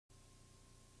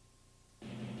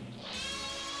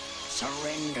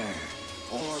Surrender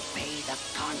or pay the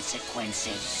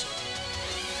consequences.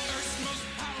 Earth's most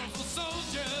powerful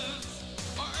soldiers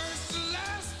are Earth's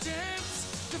last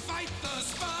chance to fight the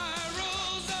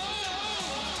spiral zone.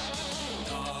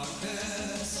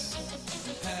 Darkness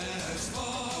has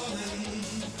fallen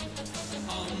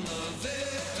on the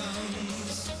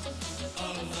victims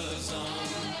of the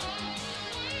zone.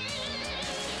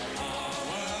 Our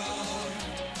world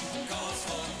calls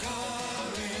for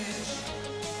courage,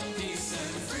 peace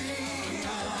and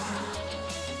freedom.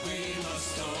 We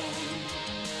must own.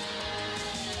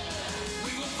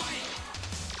 We will fight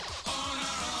on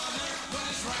our honor, what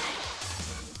is right.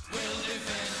 We'll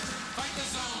defend, fight the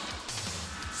zone.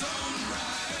 Zone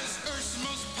riders, Earth's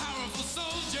most powerful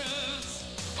soldiers,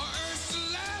 are Earth's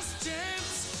last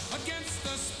chance against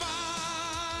the spiral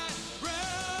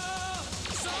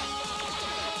zone.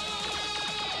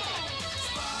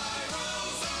 Spiral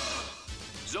zone.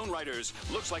 Zone Riders,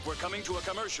 looks like we're coming to a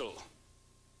commercial.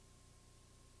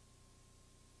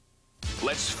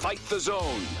 Let's fight the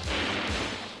zone.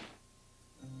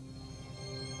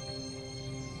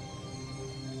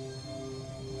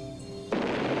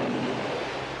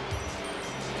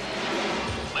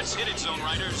 Let's hit it, Zone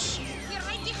Riders. We're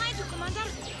right behind you, Commander.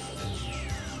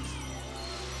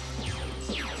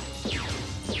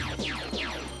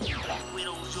 Black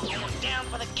Widows are going down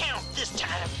for the count this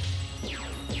time.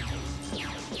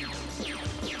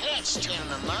 That's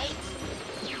dynamite.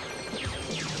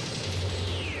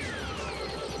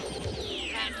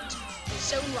 And the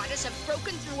Zone Riders have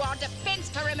broken through our defense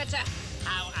perimeter.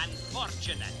 How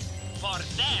unfortunate. For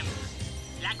them.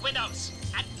 Black Widows,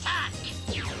 attack!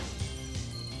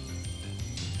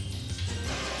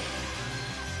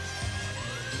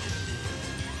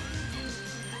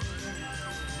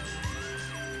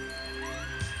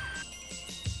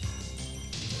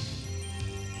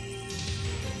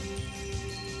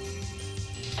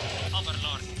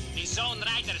 Overlord, the Zone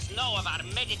Riders know of our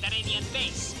Mediterranean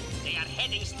base. They are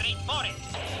heading straight for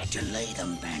it. Delay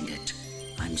them, Bandit.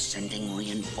 I'm sending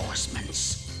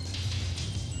reinforcements.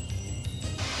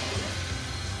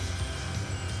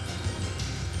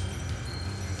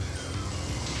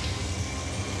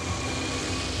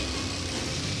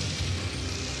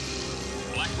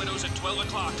 Black Widows at 12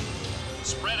 o'clock.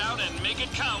 Spread out and make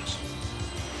it count.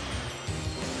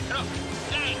 Crook,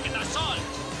 flank and assault.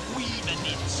 Weave and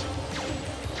it.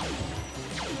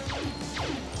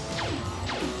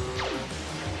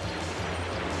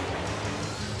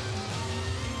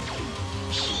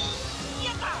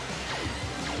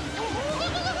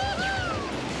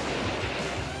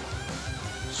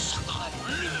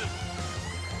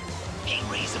 Hey,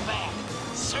 Razorback,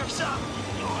 surf's up,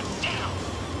 you're down.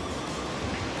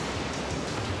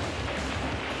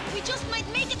 We just might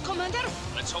make it, Commander.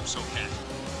 Let's hope so, Cat.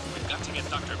 We've got to get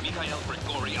Dr. Mikhail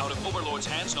Grigori out of Overlord's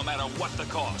hands no matter what the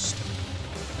cost.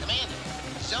 Commander,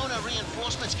 Zona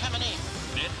reinforcements coming in.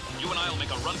 Ned, you and I'll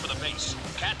make a run for the base.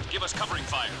 Cat, give us covering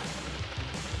fire.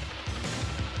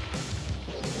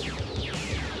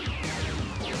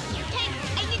 Tank,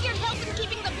 I need your help in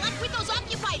keeping the Black Widows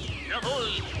occupied.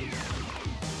 Jawohl!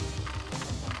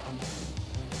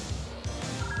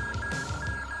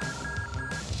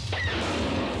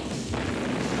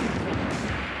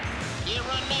 You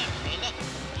run now, Commander.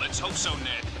 Let's hope so,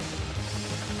 Ned.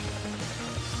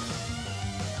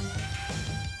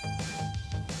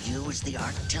 Use the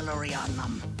artillery on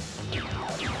them.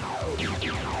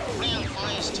 Ground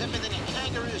fire's tougher than a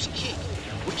kangaroo's kick.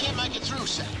 We can't make it through,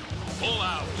 sir. Full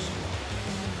out.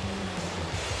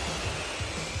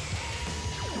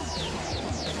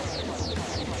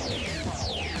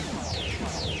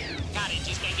 Courage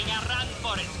is making a run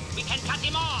for it. We can cut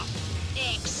him off.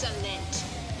 Excellent.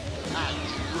 Ah,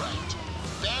 right.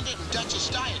 Bandit and Duchess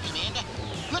style, Commander.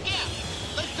 Look out!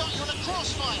 They've got you in a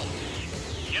crossfire.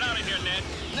 Get out of here, Ned.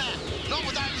 Nah, not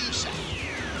without you, sir.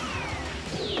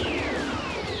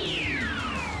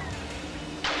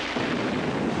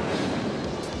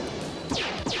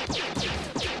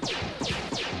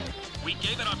 We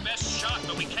gave it our best shot,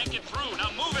 but we can't get through.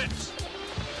 Now move it!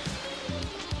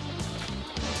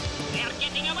 They're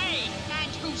getting away.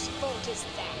 And whose fault is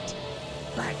that?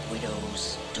 Black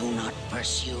Widows, do not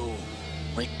pursue.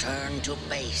 Return to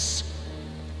base.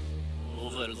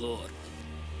 Overlord,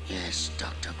 Yes,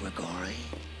 Dr. Grigori.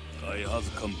 I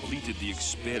have completed the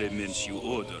experiments you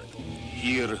ordered.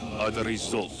 Here are the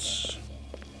results.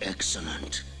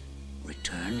 Excellent.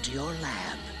 Return to your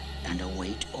lab and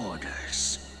await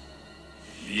orders.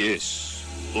 Yes,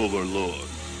 Overlord.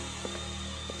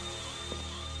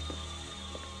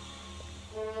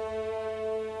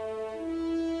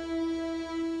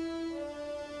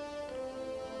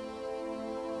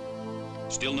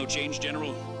 Still no change,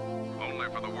 General? Only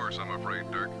for the worse, I'm afraid,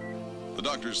 Dirk. The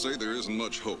doctors say there isn't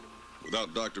much hope.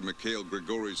 Without Dr. Mikhail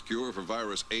Grigori's cure for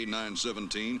virus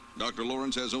A917, Dr.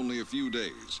 Lawrence has only a few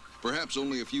days, perhaps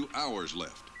only a few hours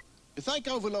left. You think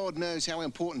Overlord knows how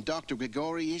important Dr.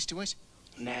 Grigori is to us?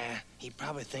 Nah, he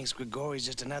probably thinks Grigori's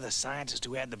just another scientist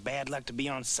who had the bad luck to be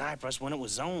on Cyprus when it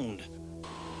was owned.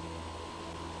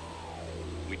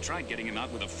 We tried getting him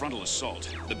out with a frontal assault.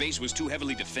 The base was too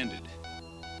heavily defended.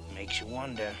 Makes you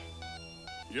wonder.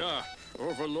 Yeah,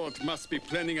 Overlord must be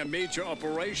planning a major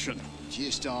operation.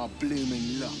 Just our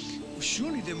blooming luck. Well,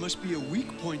 surely there must be a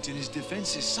weak point in his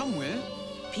defenses somewhere.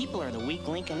 People are the weak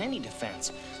link in any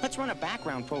defense. Let's run a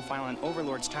background profile on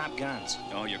Overlord's top guns.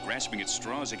 Oh, you're grasping at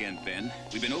straws again, Ben.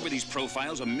 We've been over these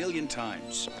profiles 1,000,000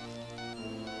 times.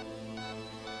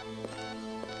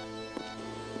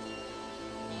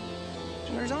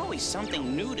 There's always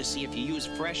something new to see if you use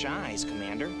fresh eyes,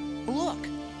 Commander. Look,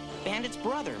 Bandit's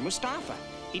brother, Mustafa.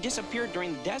 He disappeared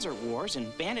during the Desert Wars,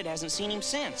 and Bandit hasn't seen him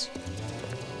since.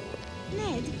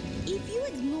 Ned, if you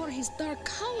ignore his dark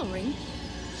coloring,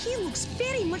 he looks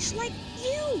very much like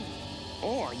you.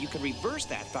 Or you could reverse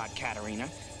that thought, Katerina.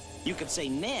 You could say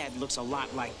Ned looks a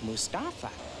lot like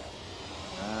Mustafa.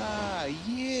 Ah,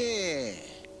 yeah.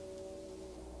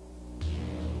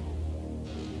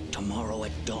 Tomorrow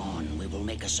at dawn, we will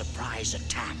make a surprise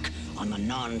attack on the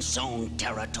non-zone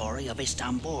territory of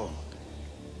Istanbul.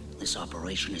 This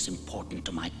operation is important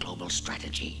to my global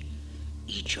strategy.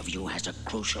 Each of you has a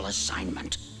crucial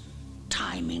assignment.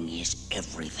 Timing is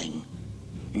everything.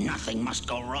 Nothing must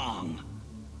go wrong.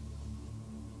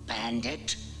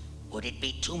 Bandit, would it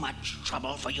be too much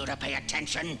trouble for you to pay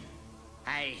attention?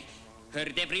 I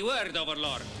heard every word,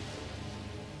 Overlord.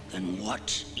 Then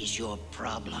what is your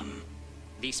problem?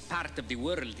 This part of the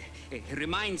world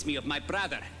reminds me of my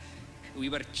brother. We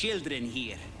were children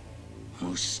here.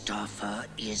 Mustafa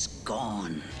is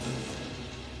gone.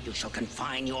 You shall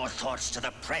confine your thoughts to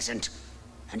the present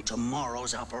and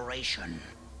tomorrow's operation.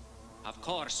 Of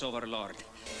course, Overlord.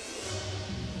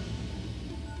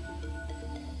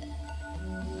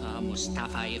 Ah,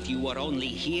 Mustafa, if you were only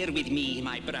here with me,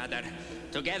 my brother.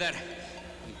 Together,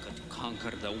 we could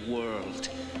conquer the world.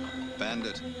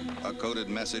 Bandit, a coded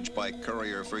message by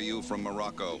courier for you from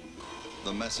Morocco.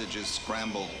 The message is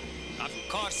scrambled. Of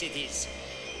course it is.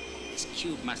 This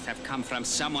cube must have come from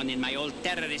someone in my old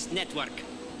terrorist network.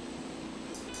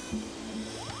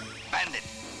 Bandit,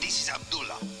 this is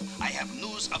Abdullah. I have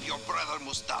news of your brother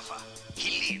Mustafa.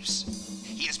 He lives.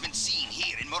 He has been seen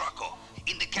here in Morocco,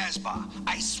 in the Casbah.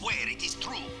 I swear it is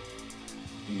true.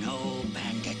 No,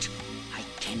 Bandit. I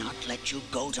cannot let you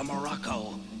go to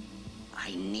Morocco.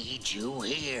 I need you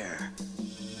here.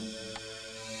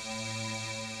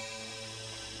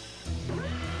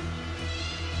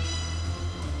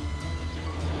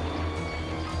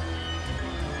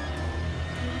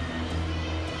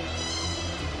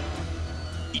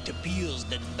 It appears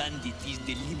that Bandit is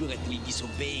deliberately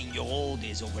disobeying your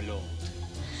orders, Overlord.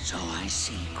 So I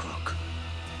see, Crook.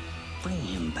 Bring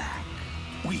him back.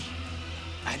 Oui.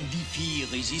 And if he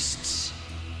resists?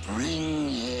 Bring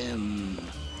him.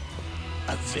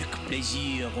 Avec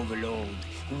plaisir, Overlord.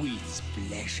 With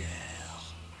pleasure.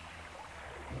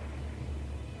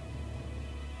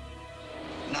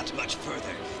 Not much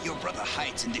further. Your brother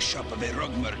hides in the shop of a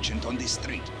rug merchant on this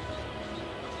street.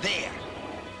 There.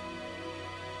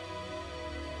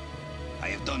 I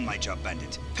have done my job,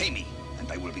 Bandit. Pay me,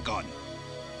 and I will be gone.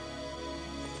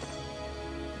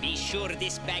 Be sure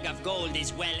this bag of gold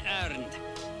is well earned.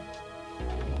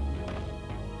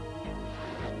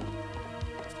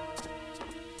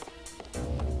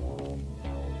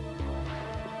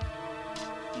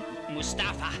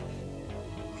 Mustafa.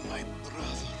 My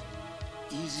brother,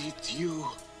 is it you?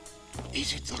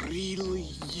 Is it really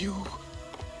you?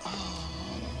 Oh.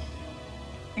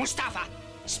 Mustafa,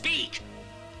 speak!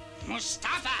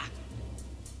 Mustafa!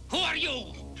 Who are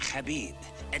you? Habib,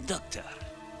 a doctor.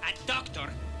 A doctor?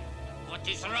 What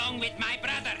is wrong with my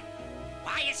brother?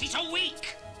 Why is he so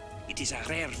weak? It is a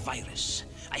rare virus.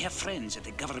 I have friends at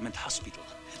the government hospital.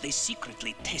 They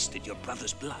secretly tested your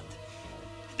brother's blood.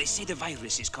 They say the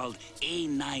virus is called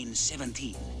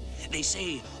A917. They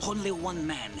say only one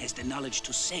man has the knowledge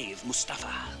to save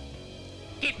Mustafa.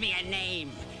 Give me a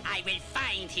name. I will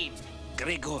find him.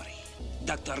 Grigori.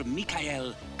 Dr.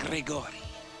 Mikhail Grigori.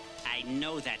 I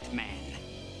know that man.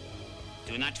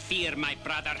 Do not fear, my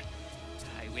brother.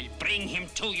 I will bring him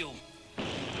to you.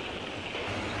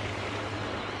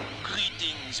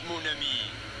 Greetings, mon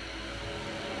ami.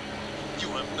 You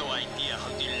have no idea how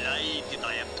delighted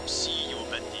I am to see you,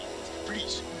 Bandit.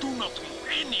 Please, do not move,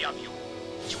 any of you.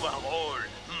 You are all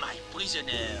my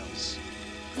prisoners.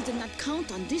 We did not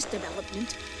count on this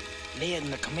development. Ned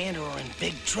and the commander are in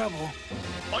big trouble.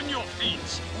 On your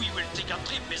feet, we will take a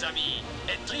trip, mes amis.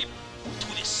 A trip to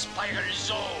the spiral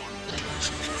zone.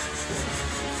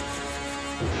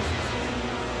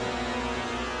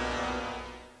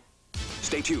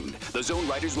 Stay tuned. The Zone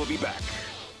Riders will be back.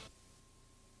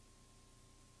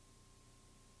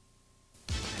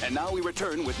 And now we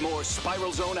return with more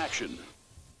Spiral Zone action.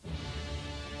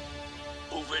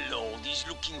 Overlord is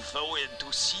looking forward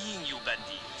to seeing you,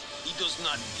 bandit. He does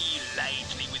not deal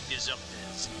lightly with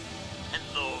deserters and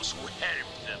those who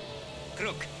help them.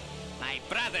 Crook, my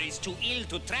brother is too ill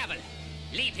to travel.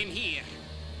 Leave him here.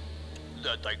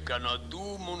 That I cannot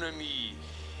do, mon ami.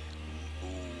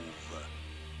 Move.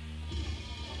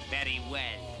 Very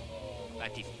well.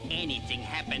 But if anything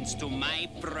happens to my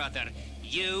brother,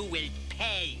 you will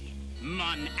pay,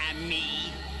 mon ami.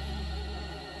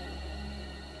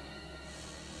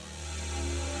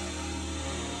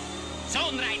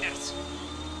 Zone Riders!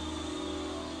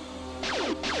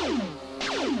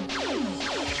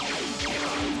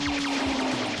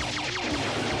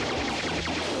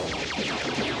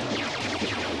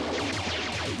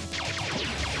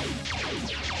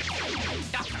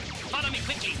 Doctor, follow me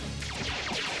quickly.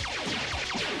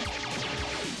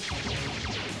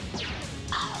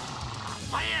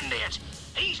 Bandit!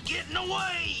 He's getting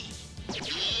away!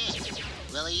 Yeah,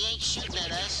 well, he ain't shooting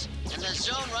at us, and the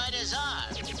Zone Riders are.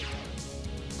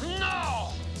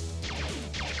 No!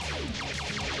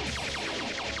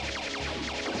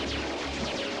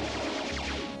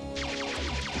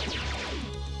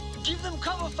 Give them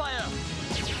cover fire!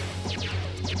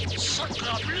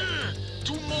 Sacre bleu!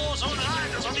 2 more Zone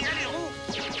Riders on the alley roof!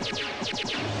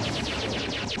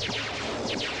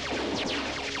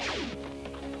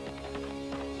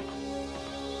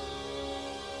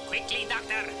 Quickly,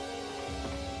 Doctor!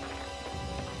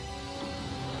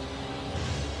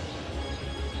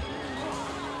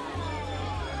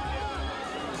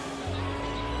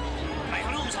 My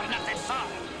rooms are not that far.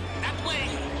 That way!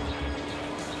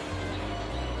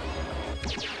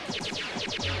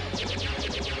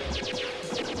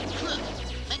 Look,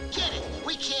 forget it.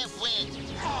 We can't win.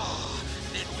 Oh,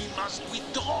 then we must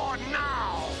withdraw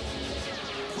now!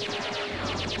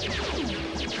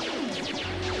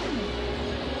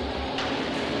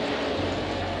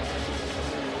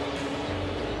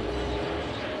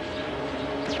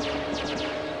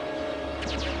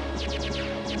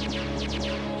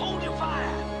 Hold your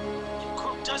fire. If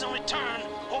Crook doesn't return,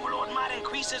 Overlord might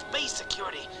increase his base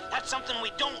security. That's something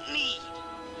we don't need.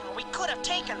 We could have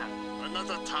taken them.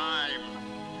 Another time.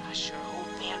 I sure hope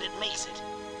Bandit makes it.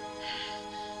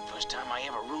 First time I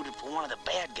ever rooted for one of the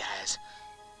bad guys.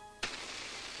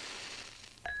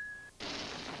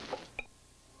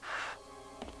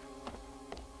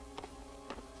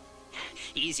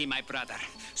 Easy, my brother.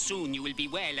 Soon you will be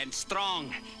well and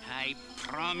strong. I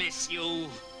promise you.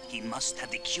 He must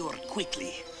have the cure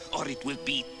quickly, or it will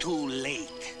be too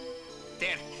late.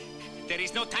 There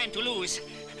is no time to lose.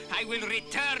 I will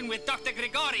return with Dr.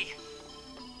 Grigori.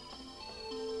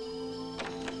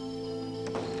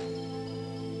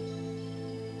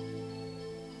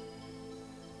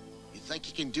 You think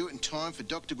you can do it in time for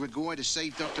Dr. Grigori to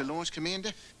save Dr. Lawrence,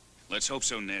 Commander? Let's hope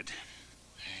so, Ned.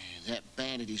 That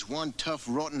bandit is one tough,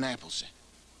 rotten apple, sir.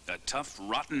 A tough,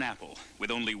 rotten apple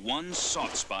with only one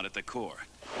soft spot at the core.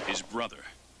 His brother.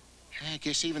 I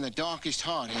guess even the darkest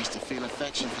heart has to feel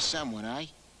affection for someone, eh?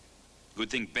 Good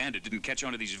thing Bandit didn't catch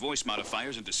on to these voice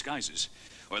modifiers and disguises,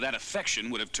 or that affection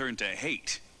would have turned to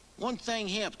hate. One thing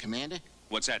helped, Commander.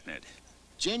 What's that, Ned?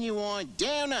 Genuine,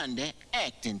 down-under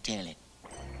acting talent.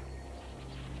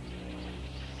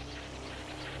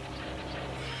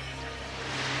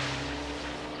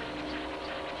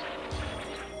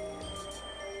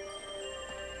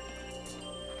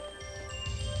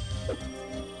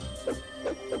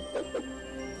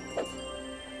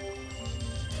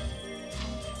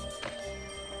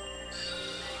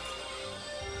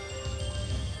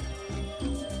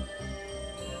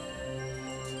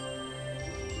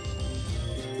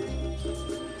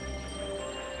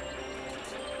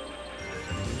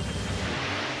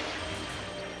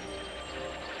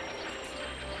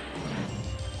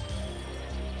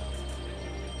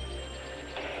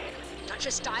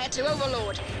 Duchess Dyer to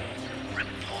Overlord.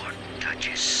 Report,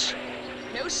 Duchess.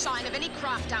 No sign of any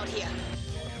craft out here.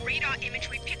 The radar image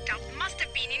we picked up must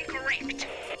have been incorrect.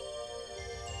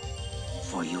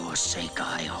 For your sake,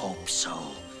 I hope so.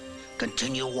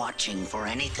 Continue watching for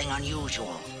anything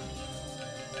unusual.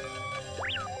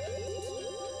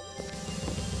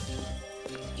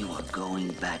 You are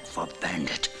going back for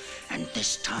Bandit, and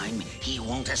this time he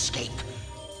won't escape,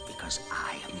 because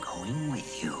I am going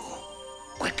with you.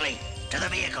 Quickly. Quickly, to the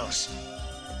vehicles.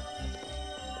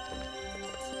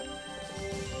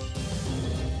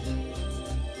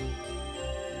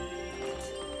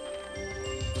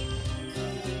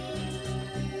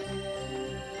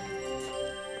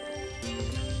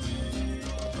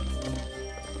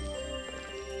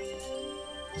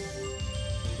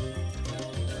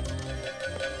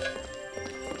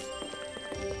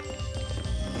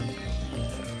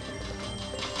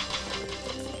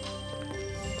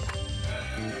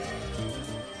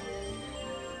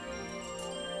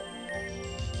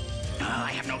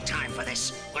 I have no time for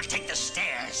this. We'll take the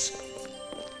stairs.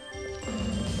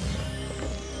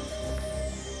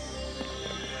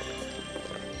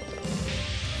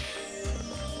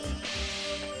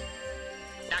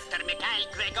 Dr. Mikhail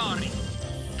Grigori,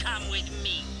 come with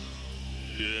me.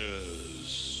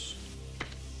 Yes.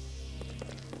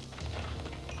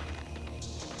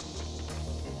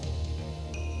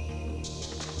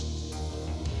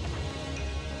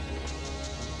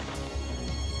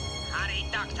 Hurry,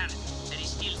 Doctor. There is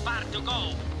still far to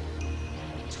go.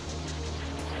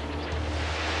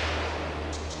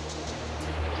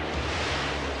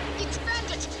 It's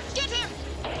Bandit! Get him!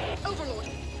 Overlord,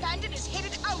 Bandit is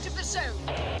headed out of the zone.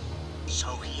 So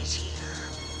he is here.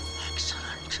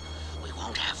 Excellent. We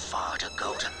won't have far to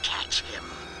go to catch him.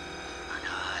 And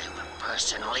I will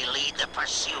personally lead the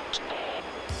pursuit.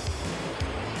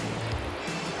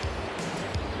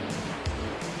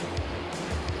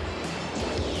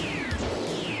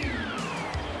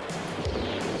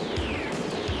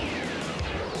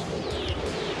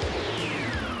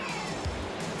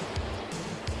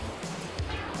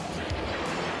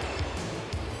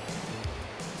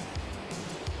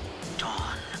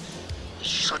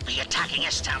 Should be attacking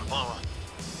Istanbul.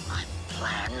 My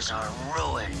plans are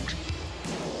ruined.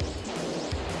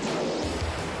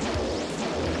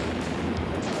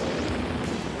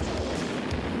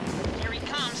 Here he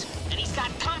comes, and he's got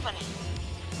company.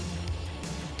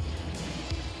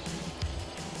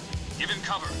 Give him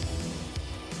cover.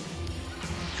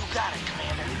 You got it,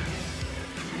 Commander.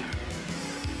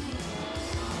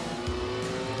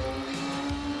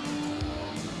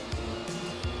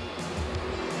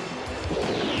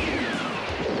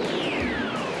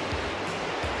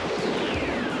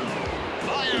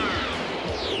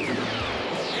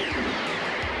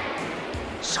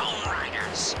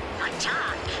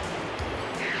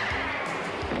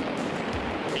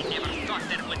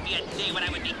 When I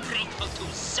would be grateful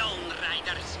to Zone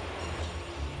Riders.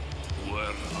 Where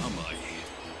am I?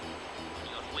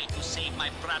 Your way to save my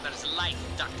brother's life,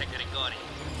 Dr. Grigori.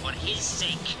 For his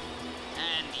sake.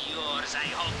 And yours, I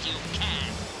hope you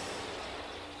can.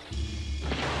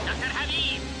 Dr.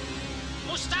 Habib!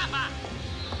 Mustafa!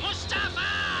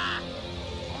 Mustafa!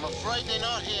 I'm afraid they're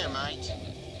not here, mate.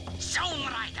 Zone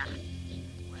Rider!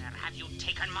 Where have you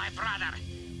taken my brother?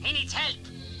 He needs help.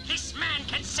 This man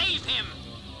can save him.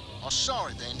 Oh,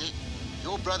 sorry, Bandit.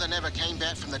 Your brother never came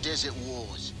back from the Desert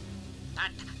Wars. But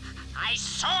I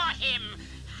saw him.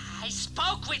 I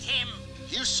spoke with him.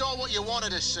 You saw what you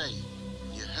wanted to see.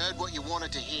 You heard what you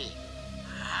wanted to hear.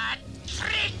 A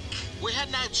trick! We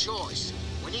had no choice.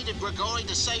 We needed Grigori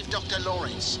to save Dr.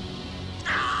 Lawrence.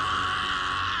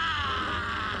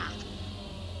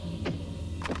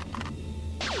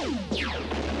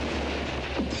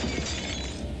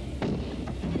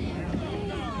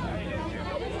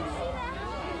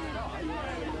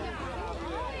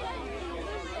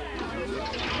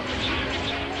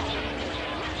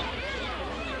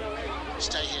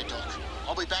 Stay here, Doc.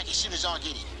 I'll be back as soon as I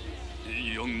get him.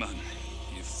 Young man,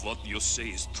 if what you say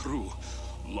is true,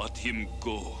 let him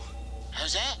go.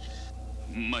 How's that?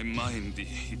 My mind,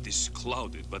 it is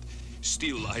clouded, but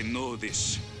still I know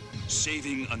this.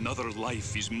 Saving another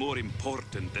life is more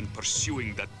important than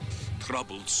pursuing that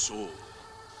troubled soul.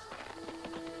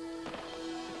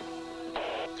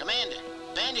 Commander,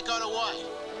 Bandit got away.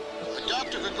 But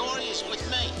Dr. Grigori is with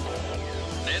me.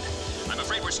 Ned, I'm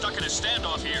afraid we're stuck in a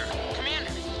standoff here.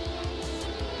 Commander,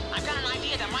 I've got an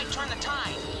idea that might turn the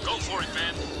tide. Go for it,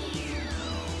 Van.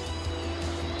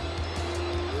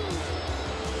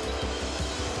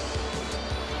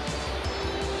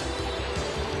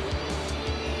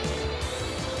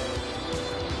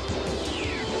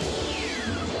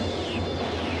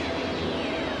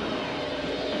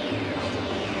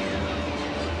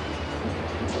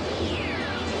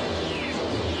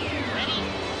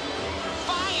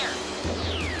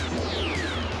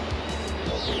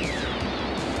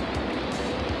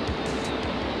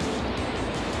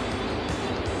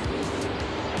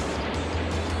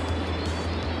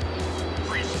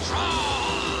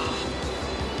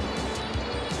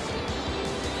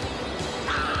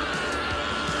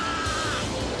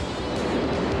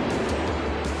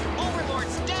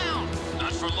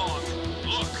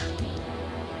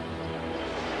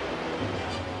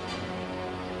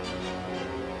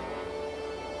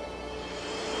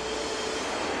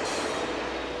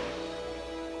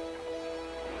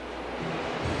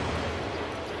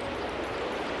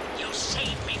 will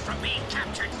save me from being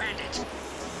captured, Bandit.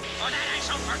 For that I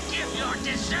shall forgive your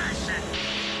desertion.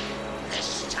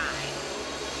 This time.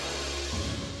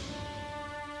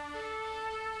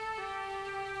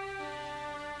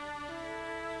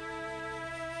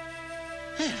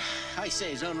 I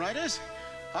say, Zone Riders,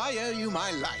 I owe you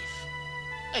my life.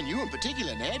 And you in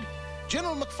particular, Ned.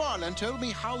 General McFarland told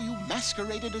me how you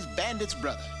masqueraded as Bandit's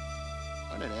brother.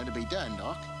 Well, it had to be done,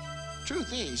 Doc.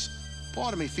 Truth is,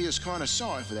 part of me feels kind of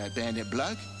sorry for that Bandit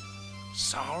Blug.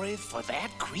 Sorry for that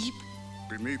creep?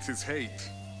 Beneath his hate,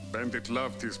 Bandit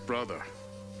loved his brother.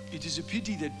 It is a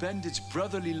pity that Bandit's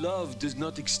brotherly love does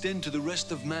not extend to the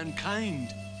rest of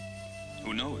mankind.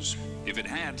 Who knows? If it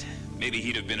had, maybe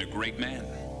he'd have been a great man.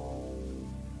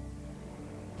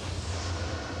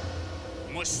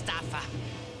 Mustafa,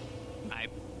 my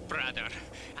brother,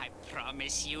 I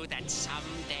promise you that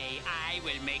someday I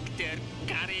will make their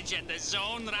courage and the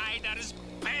Zone Riders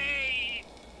pay.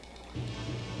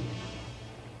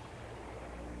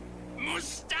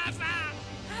 Mustafa,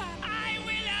 I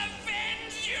will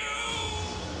avenge you!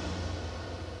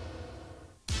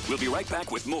 We'll be right back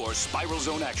with more Spiral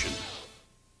Zone action.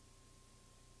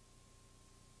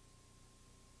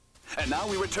 And now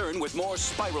we return with more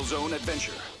Spiral Zone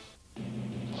adventure.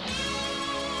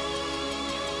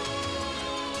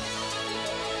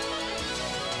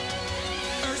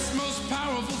 Earth's most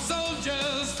powerful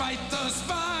soldiers fight the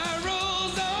Spiral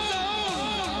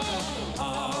Zone.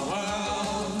 Our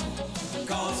world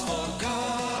calls for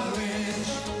courage,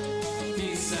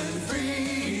 peace and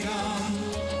freedom.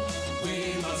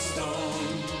 We must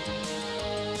own.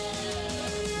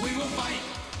 We will fight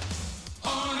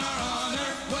on our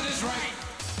honor, what is right.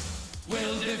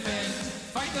 We'll defend,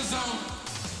 fight the zone.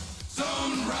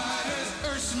 Zone Riders,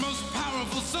 Earth's most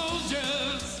powerful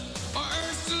soldiers. Or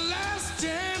Earth's last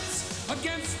chance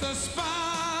against the Spiral.